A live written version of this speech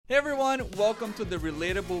Hey everyone, welcome to the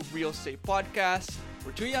Relatable Real Estate Podcast.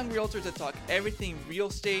 We're two young realtors that talk everything real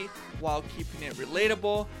estate while keeping it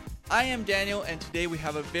relatable. I am Daniel, and today we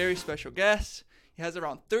have a very special guest. He has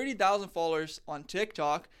around 30,000 followers on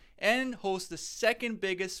TikTok and hosts the second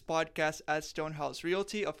biggest podcast at Stonehouse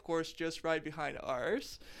Realty, of course, just right behind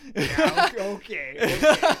ours. Yeah, okay.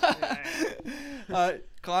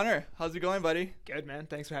 Connor, how's it going, buddy? Good, man.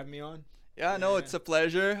 Thanks for having me on. Yeah, no, it's a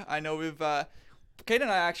pleasure. I know Kate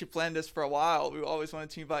and I actually planned this for a while. We always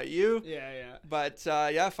wanted to invite you. Yeah. But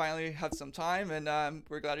finally have some time, and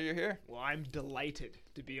we're glad you're here. Well, I'm delighted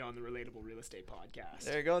to be on the Relatable Real Estate Podcast.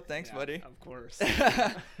 There you go. Thanks, buddy. Of course.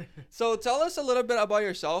 So tell us a little bit about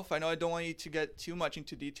yourself. I know I don't want you to get too much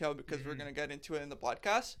into detail because we're going to get into it in the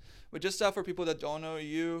podcast. But just for people that don't know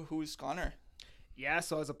you, who's Connor? Yeah,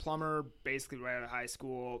 so I was a plumber basically right out of high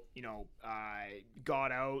school. I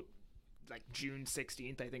got out like June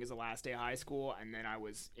 16th, I think is the last day of high school. And then I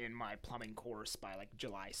was in my plumbing course by like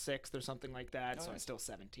July 6th or something like that. Oh, so I was still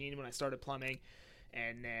 17 when I started plumbing.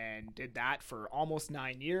 And then did that for almost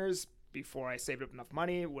 9 years before I saved up enough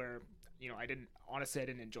money where, I didn't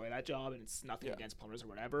enjoy that job, and it's nothing against plumbers or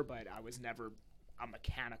whatever, but I was never a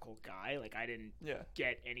mechanical guy. Like I didn't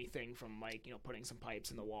get anything from like, putting some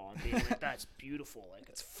pipes in the wall and being like, that's beautiful. Like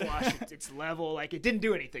it's flush, it's level. Like it didn't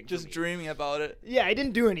do anything Just for me. Dreaming about it. Yeah, it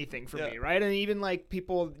didn't do anything for me, right? And even like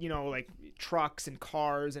people, like trucks and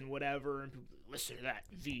cars and whatever, and listen to that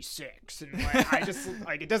V6, and like, I just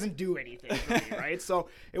like it doesn't do anything for me, right? So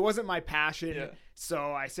it wasn't my passion. Yeah.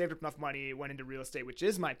 So I saved up enough money, went into real estate, which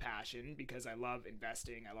is my passion because I love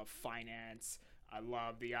investing, I love finance, I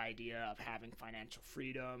love the idea of having financial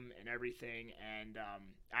freedom and everything. And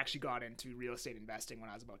actually got into real estate investing when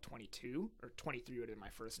I was about 22 or 23. I did my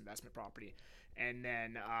first investment property, and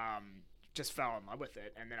then just fell in love with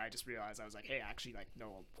it. And then I just realized I was like, hey, I actually like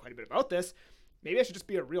know quite a bit about this. Maybe I should just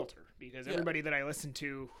be a realtor, because everybody that I listened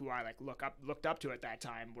to who I like looked up to at that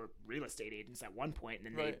time were real estate agents at one point,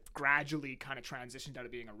 and then they gradually kind of transitioned out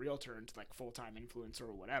of being a realtor into like full-time influencer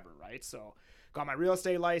or whatever, right? So got my real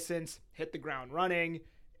estate license, hit the ground running,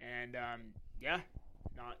 and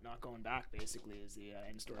not going back basically is the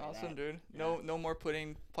end story. Awesome, dude. Yeah. No more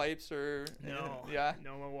putting pipes or no.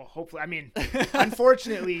 Well, hopefully, I mean,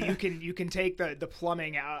 unfortunately, you can take the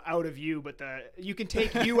plumbing out of you, but you can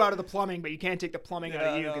take you out of the plumbing, but you can't take the plumbing out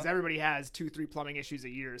of you, because everybody has 2-3 plumbing issues a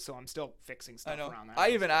year. So I'm still fixing stuff around that.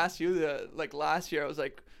 I even asked you last year. I was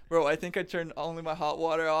like, bro, I think I turned only my hot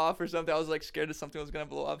water off or something. I was like scared that something was gonna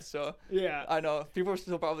blow up. So yeah, I know people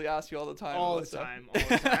still probably ask you all the time. All the time.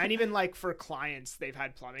 And even like for clients, they've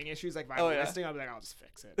had plumbing issues. Like if I'm listing, I'll be like, I'll just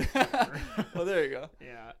fix it. Well, there you go.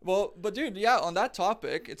 Yeah. Well, but dude, on that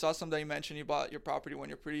topic, it's awesome that you mentioned you bought your property when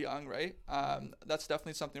you're pretty young, right? That's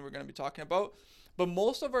definitely something we're gonna be talking about. But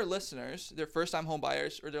most of our listeners, they're first-time home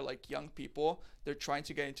buyers, or they're like young people. They're trying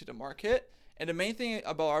to get into the market. And the main thing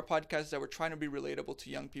about our podcast is that we're trying to be relatable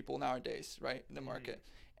to young people nowadays, right, in the market.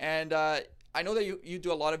 And I know that you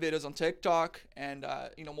do a lot of videos on TikTok, and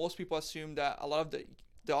most people assume that a lot of the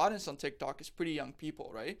audience on TikTok is pretty young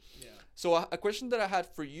people, right? Yeah. So a question that I had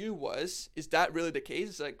for you is that really the case?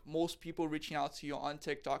 Is like most people reaching out to you on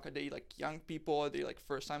TikTok, are they like young people? Are they like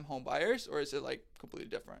first-time home buyers, or is it like completely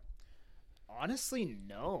different? Honestly,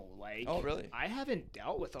 no. Like, oh, really? I haven't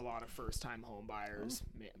dealt with a lot of first-time home buyers.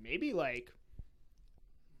 Maybe like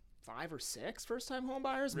 5 or 6 first-time home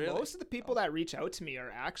buyers. Really? Most of the people that reach out to me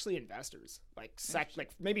are actually investors, like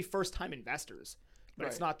maybe first-time investors, but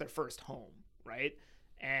it's not their first home, right?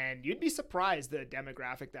 And you'd be surprised the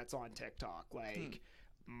demographic that's on TikTok. Like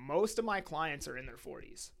most of my clients are in their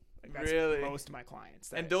 40s. Like that's really? Most of my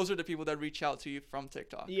clients. And those are the people that reach out to you from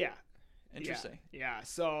TikTok. Yeah. Interesting. Yeah.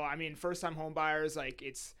 So I mean, first-time home buyers, like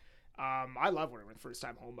it's. I love working with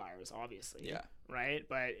first-time home buyers, obviously. Yeah. Right.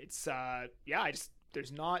 But it's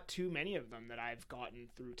there's not too many of them that I've gotten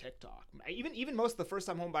through TikTok. Even most of the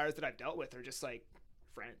first-time home buyers that I've dealt with are just like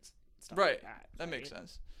friends. Stuff like that. That makes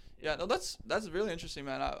sense. Yeah, no, that's really interesting,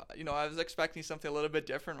 man. I was expecting something a little bit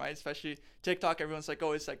different, right? Especially TikTok, everyone's like,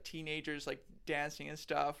 oh, it's like teenagers like dancing and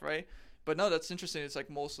stuff, right? But no, that's interesting. It's like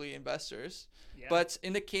mostly investors. Yeah. But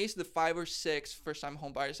in the case of the 5 or 6 first-time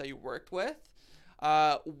home buyers that you worked with,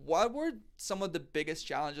 what were some of the biggest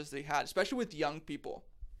challenges they had, especially with young people?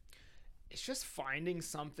 It's just finding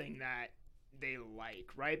something that they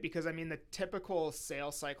like, right? Because I mean, the typical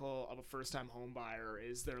sales cycle of a first-time home buyer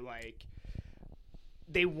is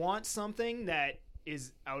they want something that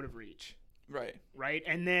is out of reach. Right.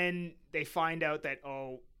 And then they find out that,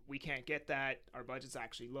 we can't get that. Our budget's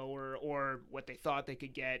actually lower, or what they thought they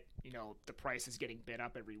could get, the price is getting bid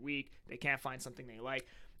up every week. They can't find something they like.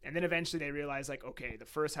 And then eventually they realize, like, okay, the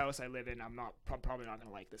first house I live in, I'm not probably not going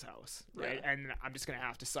to like this house, right? Yeah. And I'm just going to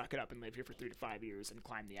have to suck it up and live here for 3 to 5 years and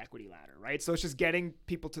climb the equity ladder, right? So it's just getting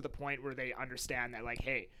people to the point where they understand that, like,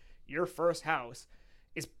 hey, your first house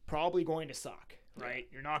is probably going to suck, right?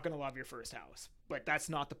 Yeah. You're not going to love your first house, but that's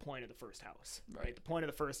not the point of the first house, right? The point of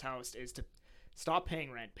the first house is to stop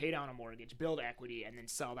paying rent, pay down a mortgage, build equity, and then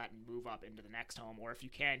sell that and move up into the next home. Or if you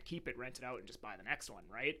can, keep it, rent it out, and just buy the next one,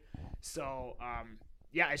 right? So,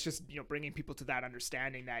 yeah, it's just, you know, bringing people to that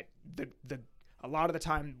understanding that a lot of the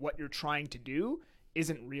time what you're trying to do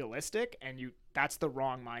isn't realistic, and that's the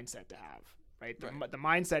wrong mindset to have, right? The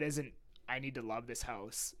mindset isn't, I need to love this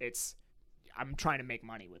house. It's, I'm trying to make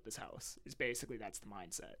money with this house. Is basically, that's the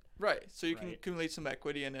mindset. Right. So you can accumulate some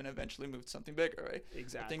equity and then eventually move to something bigger, right?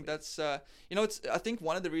 Exactly. I think that's, I think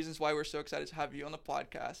one of the reasons why we're so excited to have you on the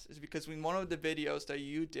podcast is because in one of the videos that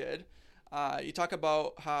you did, you talk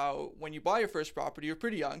about how when you bought your first property, you're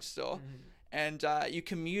pretty young still, and you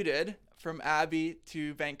commuted from Abbey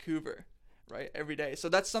to Vancouver, right, every day. So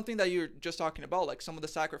that's something that you're just talking about, like some of the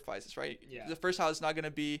sacrifices, right? Yeah. The first house is not going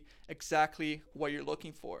to be exactly what you're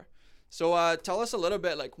looking for. So tell us a little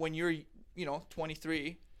bit, like when you're,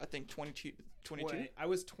 23, I think 22. I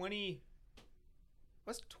was 20. I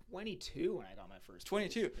was 22 when I got my first.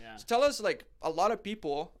 22. Yeah. So tell us, like, a lot of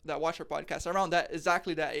people that watch our podcast are around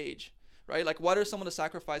exactly that age, right? Like, what are some of the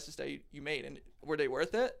sacrifices that you made, and were they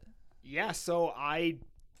worth it? Yeah. So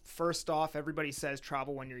first off, everybody says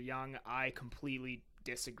travel when you're young. I completely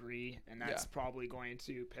disagree, and that's probably going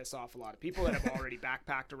to piss off a lot of people that have already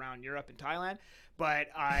backpacked around Europe and Thailand. But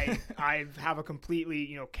I have a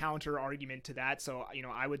completely, counter argument to that. So,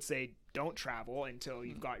 I would say don't travel until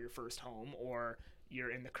you've got your first home, or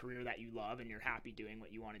you're in the career that you love and you're happy doing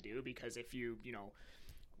what you want to do. Because if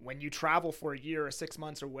when you travel for a year or 6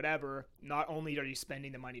 months or whatever, not only are you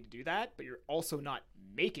spending the money to do that, but you're also not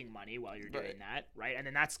making money while you're doing that, right? And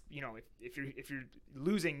then that's, if you're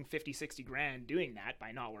losing 50, 60 grand doing that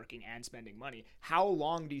by not working and spending money, how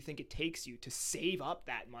long do you think it takes you to save up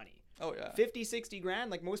that money? Oh, yeah. 50, 60 grand,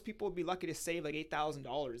 like most people would be lucky to save like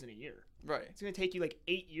 $8,000 in a year. Right. It's going to take you like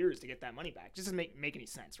 8 years to get that money back. It just doesn't make any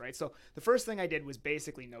sense, right? So the first thing I did was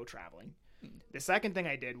basically no traveling. The second thing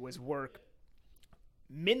I did was work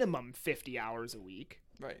minimum 50 hours a week.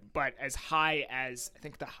 Right. But as high as, I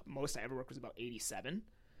think the most I ever worked was about 87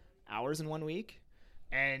 hours in 1 week.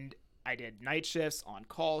 And I did night shifts,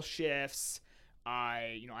 on-call shifts.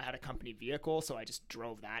 I had a company vehicle, so I just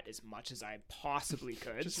drove that as much as I possibly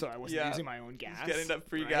could. So I wasn't using my own gas. Just getting that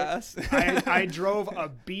free gas. I drove a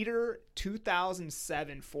beater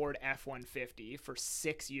 2007 Ford F-150 for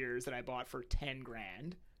 6 years that I bought for 10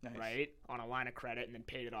 grand. Nice. Right, on a line of credit, and then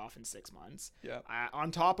paid it off in 6 months. Yeah. On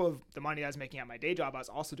top of the money I was making at my day job, I was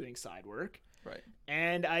also doing side work. Right.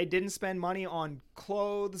 And I didn't spend money on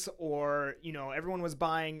clothes, or everyone was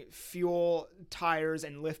buying fuel, tires,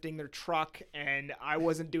 and lifting their truck, and I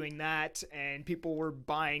wasn't doing that. And people were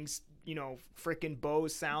buying freaking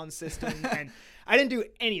Bose sound systems, and I didn't do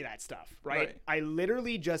any of that stuff. Right. I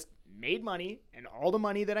literally just made money, and all the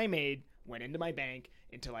money that I made went into my bank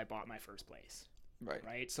until I bought my first place.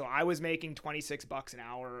 Right. So I was making $26 an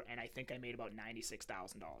hour, and I think I made about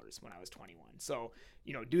 $96,000 when I was 21. So,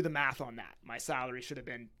 do the math on that. My salary should have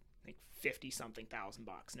been like 50 something thousand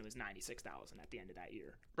bucks, and it was 96,000 at the end of that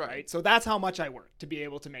year. Right. So that's how much I worked to be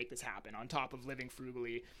able to make this happen, on top of living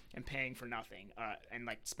frugally and paying for nothing, and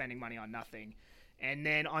like spending money on nothing. And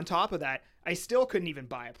then on top of that, I still couldn't even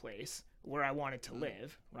buy a place where I wanted to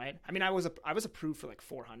live. Right. I mean, I was approved for like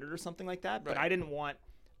 400 or something like that, but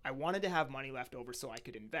I wanted to have money left over so I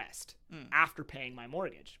could invest after paying my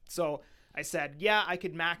mortgage. So I said, yeah, I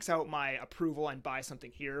could max out my approval and buy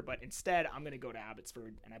something here, but instead I'm going to go to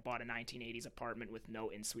Abbotsford, and I bought a 1980s apartment with no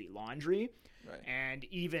in-suite laundry. Right. And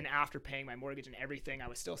even after paying my mortgage and everything, I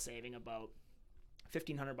was still saving about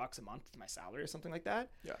 $1,500 a month with my salary or something like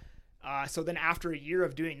that. Yeah. So then after a year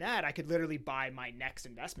of doing that, I could literally buy my next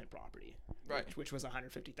investment property, which was a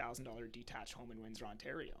 $150,000 detached home in Windsor,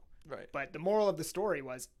 Ontario. Right. But the moral of the story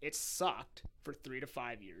was it sucked for 3 to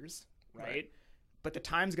 5 years, right? But the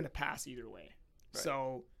time's going to pass either way. Right.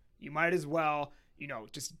 So you might as well,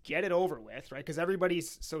 just get it over with, right? Because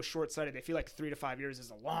everybody's so short-sighted. They feel like 3 to 5 years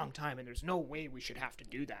is a long time, and there's no way we should have to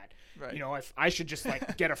do that. Right. If I should just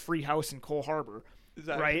like get a free house in Cole Harbour,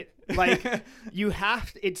 exactly. Right? Like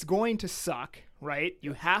it's going to suck, right?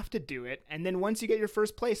 You have to do it. And then once you get your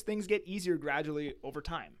first place, things get easier gradually over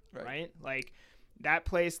time, right? Like, that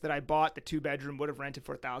place that I bought, the 2-bedroom, would have rented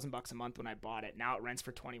for $1,000 a month when I bought it. Now it rents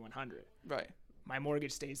for $2,100. Right. My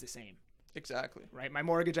mortgage stays the same. Exactly. Right. My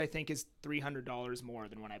mortgage, I think, is $300 more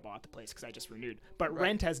than when I bought the place because I just renewed. But Right.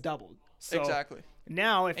 rent has doubled. So Exactly.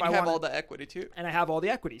 now if And I you have want, all the equity too. and I have all the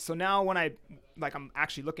equity. So now when I'm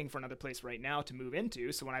actually looking for another place right now to move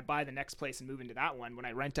into. So when I buy the next place and move into that one, when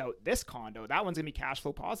I rent out this condo, that one's going to be cash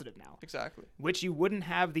flow positive now. Exactly. Which you wouldn't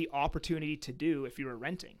have the opportunity to do if you were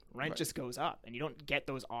renting. Rent Right. just goes up, and you don't get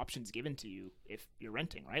those options given to you if you're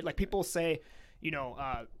renting, right? Like people say,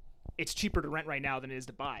 it's cheaper to rent right now than it is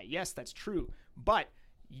to buy. Yes, that's true. But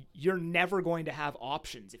you're never going to have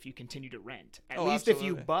options if you continue to rent. At least if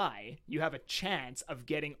you absolutely. buy, you have a chance of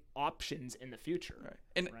getting options in the future.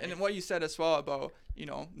 Right. And what you said as well about,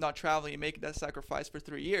 not traveling and making that sacrifice for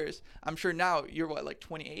 3 years. I'm sure now you're like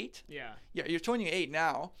 28? Yeah. Yeah, you're 28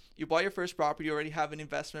 now. You bought your first property, you already have an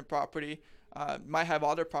investment property, might have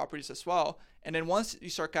other properties as well. And then once you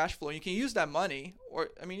start cash flowing, you can use that money,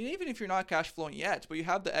 even if you're not cash flowing yet, but you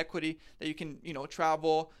have the equity that you can,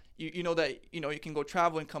 travel, you know that, you can go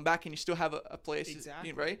travel and come back and you still have a place,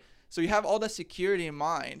 Exactly. right? So you have all that security in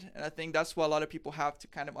mind. And I think that's what a lot of people have to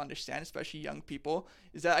kind of understand, especially young people,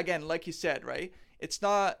 is that, again, like you said, right? It's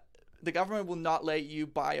not, the government will not let you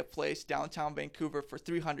buy a place downtown Vancouver for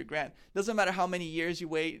 $300,000. Doesn't matter how many years you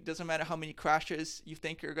wait. Doesn't matter how many crashes you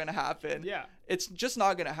think are going to happen. Yeah. It's just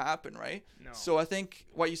not going to happen, right? No. So I think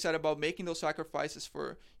what you said about making those sacrifices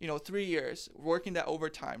for, 3 years, working that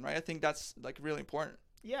overtime, right? I think that's like really important.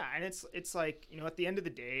 Yeah, and it's like, at the end of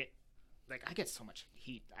the day, like I get so much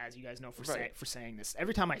heat, as you guys know, for saying this.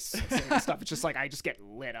 Every time I say this stuff, it's just like I just get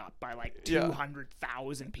lit up by like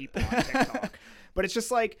 200,000 people on TikTok. But it's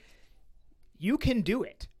just like, you can do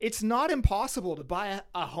it. It's not impossible to buy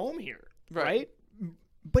a home here, right?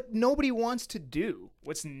 But nobody wants to do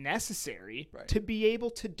what's necessary to be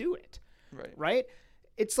able to do it, right?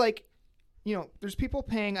 It's like, there's people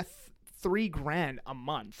paying $3,000 a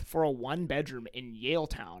month for a 1-bedroom in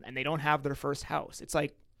Yaletown, and they don't have their first house. It's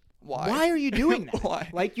like, why are you doing that? Why?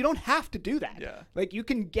 Like, you don't have to do that. Yeah. Like, you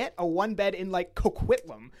can get a 1-bed in like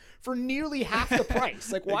Coquitlam for nearly half the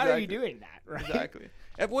price. Like, why are you doing that? Right? Exactly.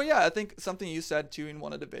 Well, yeah, I think something you said too in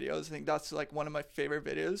one of the videos, I think that's like one of my favorite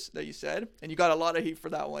videos that you said, and you got a lot of heat for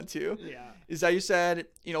that one too. Yeah. Is that you said,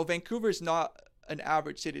 Vancouver is not an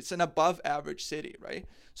average city. It's an above average city, right?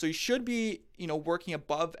 So you should be, working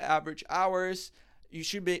above average hours. You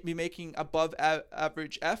should be making above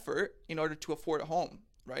average effort in order to afford a home,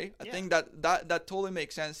 right? I think that totally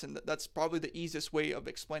makes sense, and that's probably the easiest way of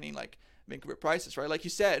explaining like Vancouver prices, right? Like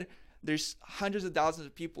you said, there's hundreds of thousands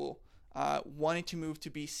of people wanting to move to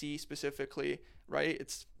BC specifically, right?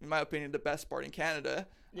 It's, in my opinion, the best part in Canada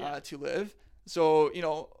to live. So,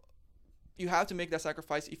 you have to make that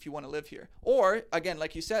sacrifice if you want to live here. Or, again,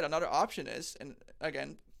 like you said, another option is, and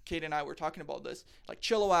again, Kate and I were talking about this, like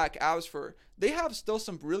Chilliwack, Abbotsford, they have still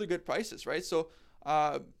some really good prices, right? So,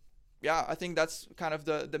 I think that's kind of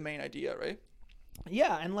the main idea, right?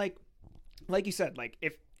 Yeah, and like you said, like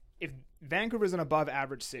if Vancouver's an above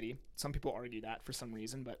average city, some people argue that for some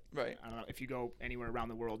reason, but I don't know, if you go anywhere around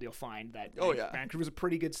the world, you'll find that Vancouver's a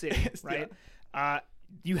pretty good city, right?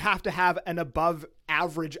 You have to have an above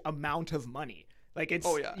average amount of money. Like it's,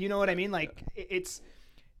 you know what I mean? Like it's,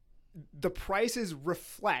 the prices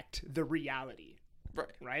reflect the reality.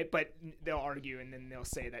 Right. But they'll argue, and then they'll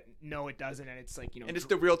say that no, it doesn't. And it's like, and it's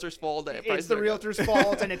the realtor's fault. It's the realtor's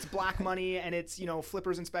fault, and it's black money, and it's,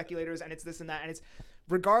 flippers and speculators, and it's this and that. And it's,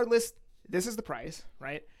 regardless, this is the price,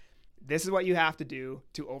 right? This is what you have to do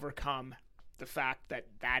to overcome the fact that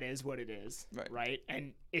that is what it is. Right.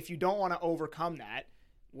 And if you don't want to overcome that,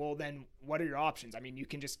 well, then what are your options? I mean, you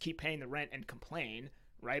can just keep paying the rent and complain,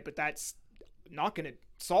 right? But that's not going to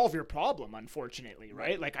solve your problem, unfortunately,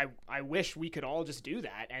 right? Like I wish we could all just do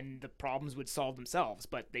that and the problems would solve themselves,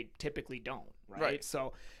 but they typically don't, right?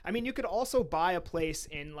 So, I mean, you could also buy a place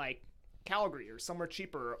in like Calgary or somewhere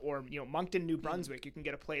cheaper, or Moncton, New Brunswick. You can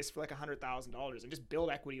get a place for like $100,000 and just build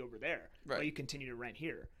equity over there while you continue to rent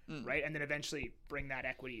here, right? And then eventually bring that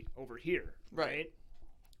equity over here, right?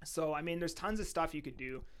 So, I mean, there's tons of stuff you could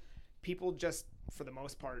do. People just, for the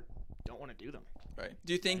most part, don't want to do them. Right.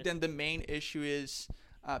 Do you think then the main issue is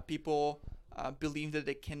people believe that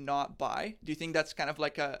they cannot buy? Do you think that's kind of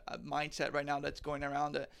like a mindset right now that's going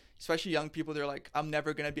around, especially young people? They're like, I'm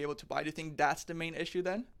never going to be able to buy. Do you think that's the main issue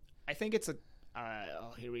then? I think it's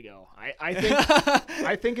here we go. I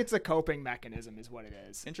think it's a coping mechanism is what it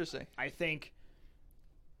is. Interesting. I think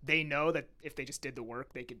they know that if they just did the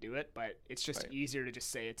work, they could do it, but it's just easier to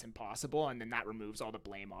just say it's impossible, and then that removes all the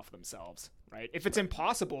blame off themselves, right? If it's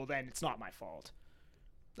impossible, then it's not my fault.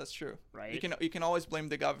 That's true. Right. You can always blame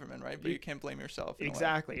the government, right? But you can't blame yourself.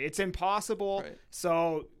 Exactly. It's impossible. Right.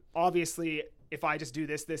 So obviously if I just do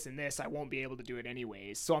this, this, and this, I won't be able to do it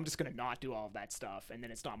anyways. So I'm just going to not do all of that stuff. And then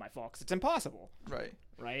it's not my fault because it's impossible.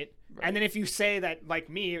 Right. And then if you say that, like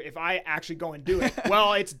me, if I actually go and do it,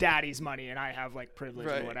 well, it's daddy's money and I have like privilege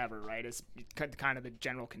or whatever, right? It's kind of the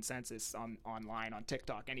general consensus online on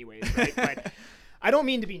TikTok anyways, right? But I don't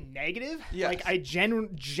mean to be negative. Like I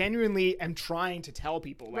genuinely am trying to tell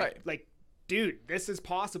people like, dude, this is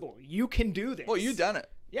possible. You can do this. Well, you've done it.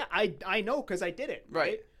 Yeah, I know because I did it.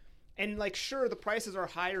 Right. And like, sure, the prices are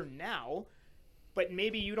higher now, but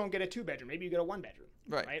maybe you don't get a 2-bedroom. Maybe you get a 1-bedroom.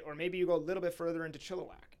 Right. Or maybe you go a little bit further into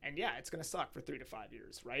Chilliwack. And yeah, it's going to suck for 3 to 5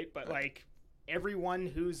 years. Right. But like everyone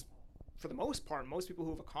who's, for the most part, most people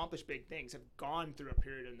who have accomplished big things have gone through a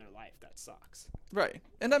period in their life that sucks. Right.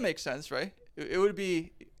 And that makes sense, right? It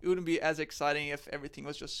wouldn't be as exciting if everything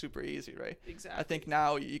was just super easy, right? Exactly. I think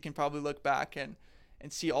now you can probably look back and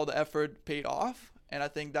see all the effort paid off. And I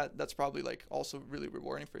think that's probably like also really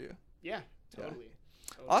rewarding for you. Yeah, totally.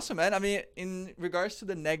 Awesome, man. I mean, in regards to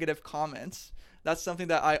the negative comments, that's something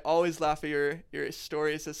that I always laugh at your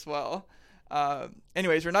stories as well.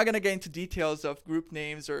 Anyways, we're not going to get into details of group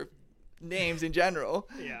names or names in general.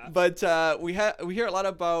 But we hear a lot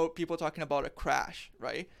about people talking about a crash,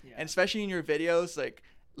 right? And especially in your videos, like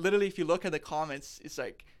literally if you look at the comments, it's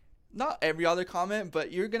like not every other comment,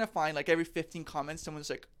 but you're gonna find like every 15 comments someone's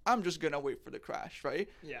like, I'm just gonna wait for the crash, right?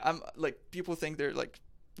 I'm like, people think they're like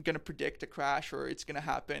gonna predict a crash or it's gonna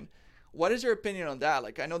happen. What is your opinion on that?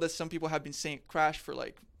 Like, I know that some people have been saying crash for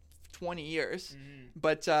like 20 years,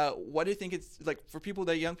 but what do you think it's like for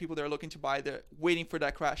young people that are looking to buy, they're waiting for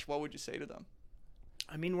that crash? What would you say to them?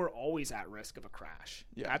 I mean, we're always at risk of a crash.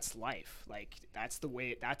 That's life. Like, that's the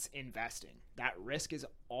way, that's investing. That risk is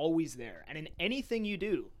always there. And in anything you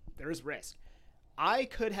do, there is risk. I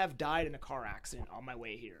could have died in a car accident on my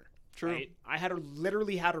way here. True. Right? I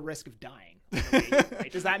literally had a risk of dying.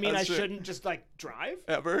 Right? Does that mean I shouldn't just like drive?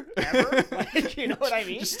 Ever? Like, you know what I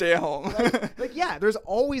mean? Just stay at home. Like, yeah, there's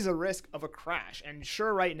always a risk of a crash. And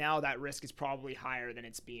sure, right now that risk is probably higher than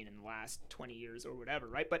it's been in the last 20 years or whatever,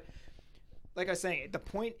 right? But like I was saying, the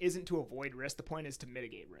point isn't to avoid risk. The point is to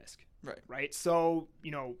mitigate risk. Right. So,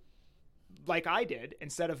 you know, like I did,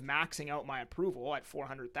 instead of maxing out my approval at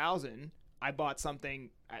 400,000, I bought something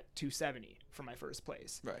at 270 for my first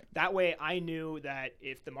place. That way I knew that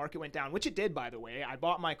if the market went down, which it did, by the way, I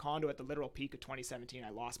bought my condo at the literal peak of 2017. I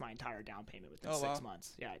lost my entire down payment within 6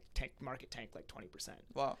 months. Yeah. Market tanked like 20%.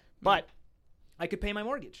 Wow. But I could pay my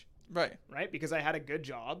mortgage. Right. Because I had a good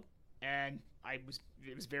job and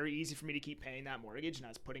it was very easy for me to keep paying that mortgage and I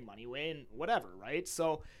was putting money away and whatever, right?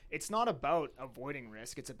 So it's not about avoiding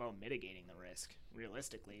risk. It's about mitigating the risk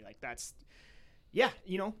realistically. Like that's,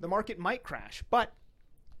 you know, the market might crash, but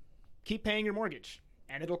keep paying your mortgage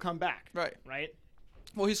and it'll come back. Right.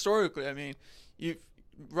 Well, historically, I mean,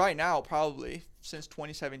 right now, probably since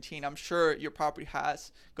 2017, I'm sure your property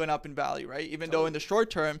has gone up in value, right? Even though in the short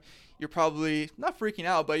term, you're probably not freaking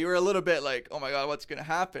out, but you're a little bit like, oh my God, what's going to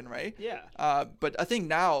happen, right? But I think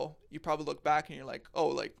now you probably look back and you're like, oh,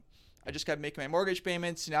 like I just kept making my mortgage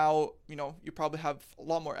payments. Now, you know, you probably have a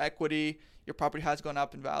lot more equity. Your property has gone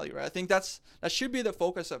up in value, right? I think that should be the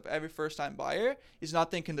focus of every first-time buyer, is not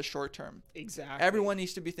thinking the short term. Exactly. Everyone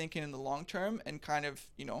needs to be thinking in the long term and kind of,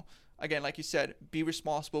 you know, again, like you said, be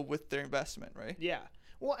responsible with their investment, right? Yeah.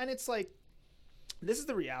 Well, and it's like, this is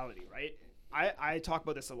the reality, right? I talk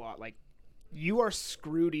about this a lot. Like, you are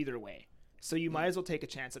screwed either way. So you might as well take a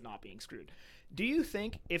chance at not being screwed. Do you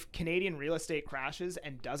think if Canadian real estate crashes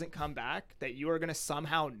and doesn't come back, that you are going to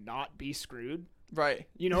somehow not be screwed? Right.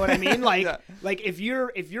 You know what I mean? Like, like if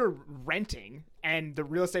you're renting and the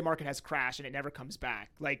real estate market has crashed and it never comes back,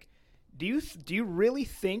 like, do you really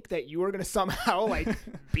think that you are going to somehow like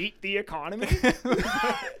beat the economy?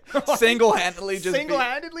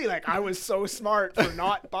 Single-handedly, like, I was so smart for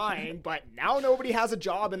not buying, but now nobody has a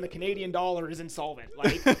job and the Canadian dollar is insolvent.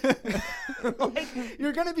 Like, like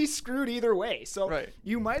you're going to be screwed either way. So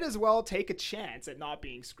you might as well take a chance at not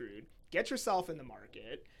being screwed. Get yourself in the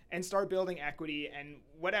market and start building equity and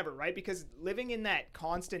whatever, right? Because living in that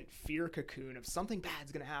constant fear cocoon of something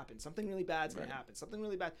bad's going to happen, something really bad's going to happen, something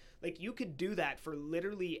really bad. Like, you could do that for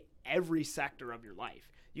literally every sector of your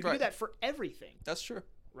life. You can do that for everything. That's true.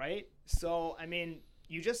 Right? So, I mean,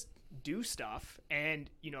 you just do stuff and,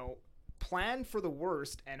 you know, plan for the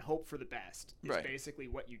worst and hope for the best is basically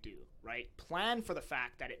what you do, right? Plan for the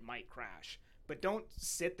fact that it might crash. But don't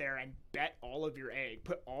sit there and put all of your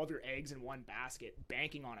eggs in one basket,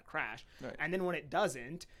 banking on a crash. And then when it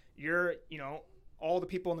doesn't, you're, you know, all the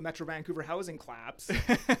people in the Metro Vancouver housing collapse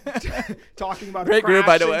talking about great group,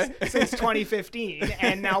 by the way, since 2015,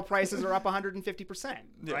 and now prices are up 150%,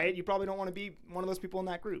 right? You probably don't want to be one of those people in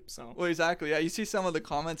that group. So well, exactly. Yeah, you see some of the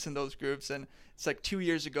comments in those groups, and it's like 2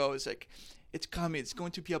 years ago, it's like, it's coming, it's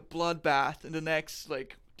going to be a bloodbath in the next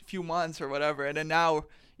like few months or whatever, and then now,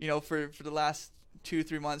 you know, for the last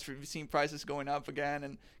 2-3 months, we've seen prices going up again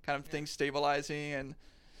and kind of things stabilizing. And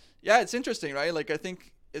yeah, it's interesting, right? Like, I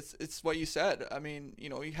think it's what you said. I mean, you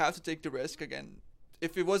know, you have to take the risk. Again,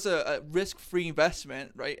 if it was a risk-free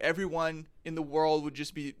investment, right, everyone in the world would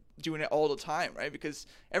just be doing it all the time, right? Because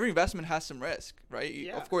every investment has some risk, right?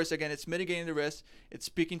 Yeah. Of course, again, it's mitigating the risk. It's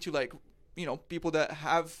speaking to, like, you know, people that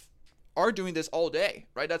are doing this all day,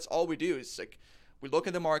 right? That's all we do. Is like, we look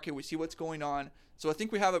at the market, we see what's going on. So I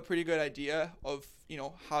think we have a pretty good idea of, you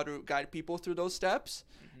know, how to guide people through those steps.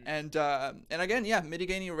 And again, yeah,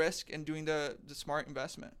 mitigating risk and doing the smart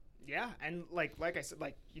investment. Yeah, and like I said,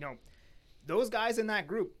 like, you know, those guys in that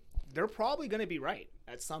group, they're probably going to be right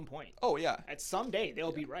at some point. Oh yeah, at some day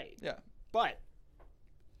they'll be right. Yeah, but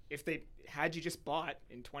if they had you just bought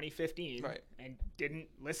in 2015 and didn't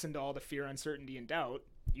listen to all the fear, uncertainty, and doubt,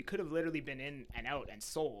 you could have literally been in and out and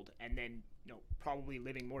sold, and then, you know, probably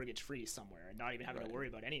living mortgage free somewhere and not even having to worry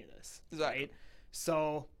about any of this. Exactly. Right?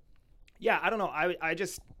 So yeah, I don't know.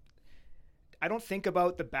 I don't think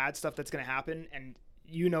about the bad stuff that's going to happen. And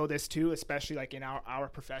you know this too, especially like in our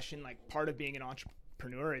profession, like part of being an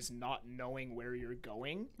entrepreneur is not knowing where you're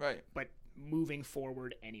going, right? But moving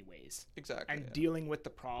forward anyways. Exactly. And dealing with the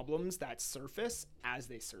problems that surface as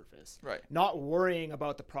they surface. Right. Not worrying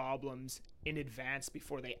about the problems in advance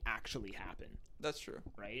before they actually happen. That's true.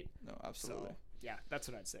 Right? No, absolutely. So, yeah, that's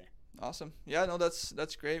what I'd say. Awesome. Yeah, no,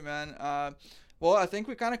 that's great, man. Well, I think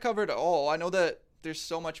we kind of covered it all. I know that there's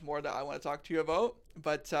so much more that I want to talk to you about,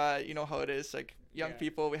 but you know how it is, like young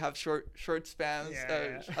people, we have short spans,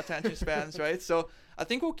 attention spans, right? So I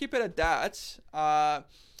think we'll keep it at that.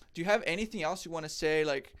 Do you have anything else you want to say,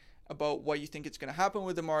 like, about what you think is going to happen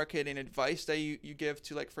with the market, and advice that you give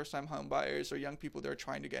to like first-time home buyers or young people that are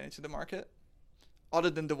trying to get into the market, other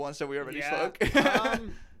than the ones that we already spoke?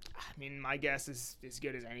 I mean, my guess is as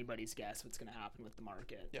good as anybody's guess what's going to happen with the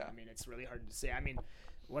market. Yeah. I mean, it's really hard to say. I mean,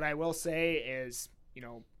 what I will say is, you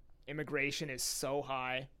know, immigration is so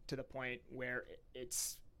high to the point where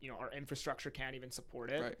it's, you know, our infrastructure can't even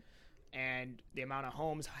support it. Right. And the amount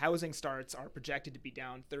of housing starts are projected to be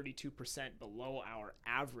down 32% below our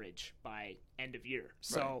average by end of year.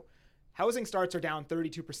 So housing starts are down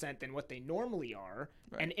 32% than what they normally are.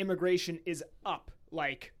 Right. And immigration is up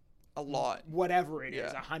like a lot, whatever it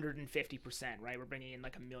is, 150%, right? We're bringing in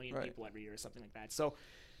like 1 million people every year or something like that. So,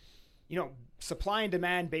 you know, supply and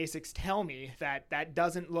demand basics tell me that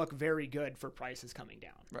doesn't look very good for prices coming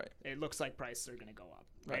down. Right. It looks like prices are going to go up.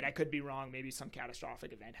 Right. I could be wrong. Maybe some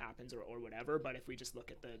catastrophic event happens or whatever. But if we just look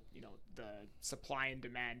at the, you know, the supply and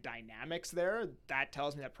demand dynamics there, that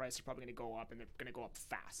tells me that prices are probably going to go up, and they're going to go up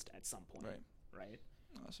fast at some point. Right.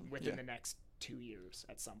 Awesome. Within the next 2 years,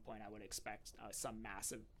 at some point, I would expect some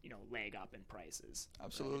massive, you know, leg up in prices.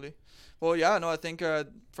 Absolutely. Right? Well, yeah, no, I think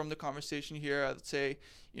from the conversation here, I would say,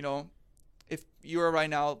 you know, if you are right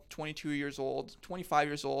now 22 years old, 25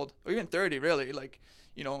 years old, or even 30, really, like,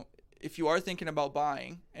 you know, if you are thinking about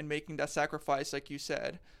buying and making that sacrifice, like you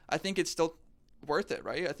said, I think it's still worth it,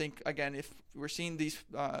 right? I think, again, if we're seeing these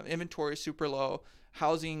inventory super low,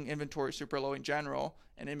 housing inventory super low in general,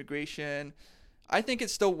 and immigration, I think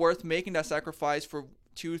it's still worth making that sacrifice for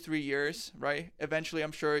 2-3 years, right? Eventually,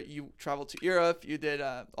 I'm sure you traveled to Europe, you did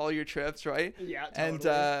all your trips, right? Yeah,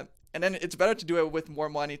 totally. And then it's better to do it with more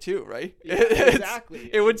money too, right? Yeah, exactly.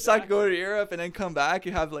 It would suck to go to Europe and then come back.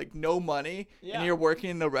 You have like no money, and you're working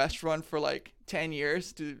in the restaurant for like 10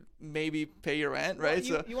 years to maybe pay your rent, right?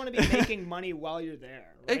 Well, you want to be making money while you're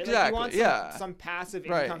there, right? Exactly. Like you want some passive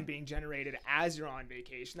income being generated as you're on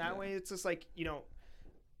vacation. That way, it's just like, you know,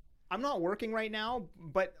 I'm not working right now,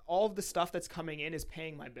 but all of the stuff that's coming in is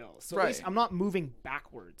paying my bills. So at least I'm not moving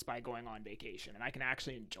backwards by going on vacation, and I can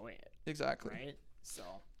actually enjoy it. Exactly. Right. So.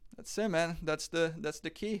 That's it, man. That's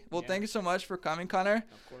the key. Well, thank you so much for coming, Conor.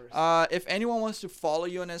 Of course. If anyone wants to follow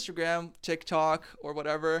you on Instagram, TikTok, or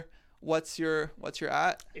whatever, what's your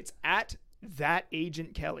at? It's at That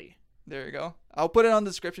Agent Kelly. There you go. I'll put it on the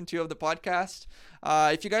description too of the podcast.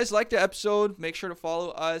 If you guys liked the episode, make sure to follow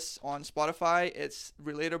us on Spotify. It's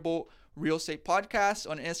Relatable Real Estate Podcast.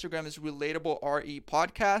 On Instagram, it's Relatable RE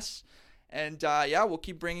Podcast. And we'll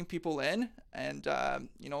keep bringing people in. And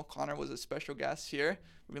you know, Conor was a special guest here.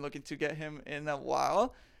 We've been looking to get him in a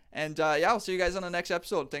while. And I'll see you guys on the next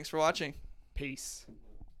episode. Thanks for watching. Peace.